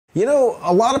You know,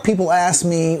 a lot of people ask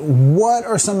me, what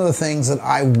are some of the things that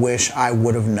I wish I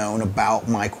would have known about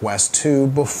my Quest 2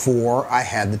 before I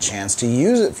had the chance to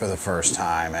use it for the first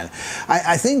time? And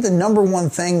I think the number one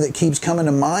thing that keeps coming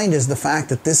to mind is the fact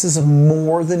that this is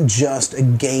more than just a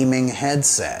gaming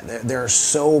headset. There are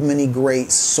so many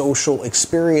great social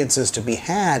experiences to be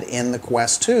had in the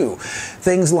Quest 2.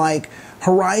 Things like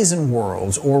Horizon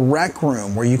Worlds or Rec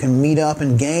Room, where you can meet up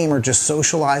and game or just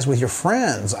socialize with your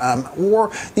friends,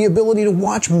 or the ability to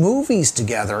watch movies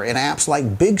together in apps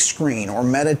like Big Screen or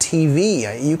Meta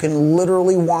TV. You can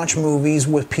literally watch movies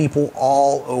with people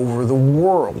all over the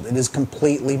world. It is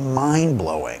completely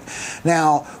mind-blowing.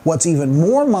 Now, what's even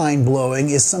more mind-blowing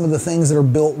is some of the things that are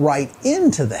built right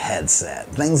into the headset.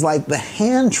 Things like the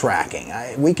hand tracking.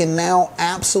 We can now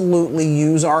absolutely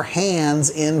use our hands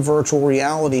in virtual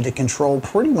reality to control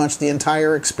pretty much the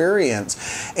entire experience.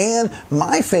 And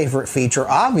my favorite feature,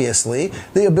 obviously,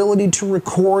 the ability to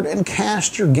record and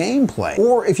cast your gameplay.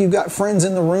 Or if you've got friends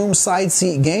in the room side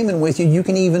seat gaming with you, you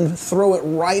can even throw it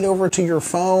right over to your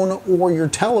phone or your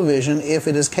television if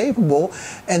it is capable,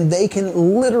 and they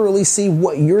can literally see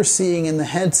what you're seeing in the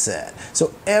headset.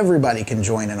 So everybody can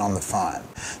join in on the fun.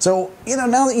 So, you know,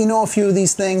 now that you know a few of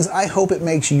these things, I hope it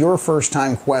makes your first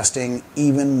time questing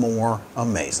even more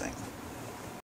amazing.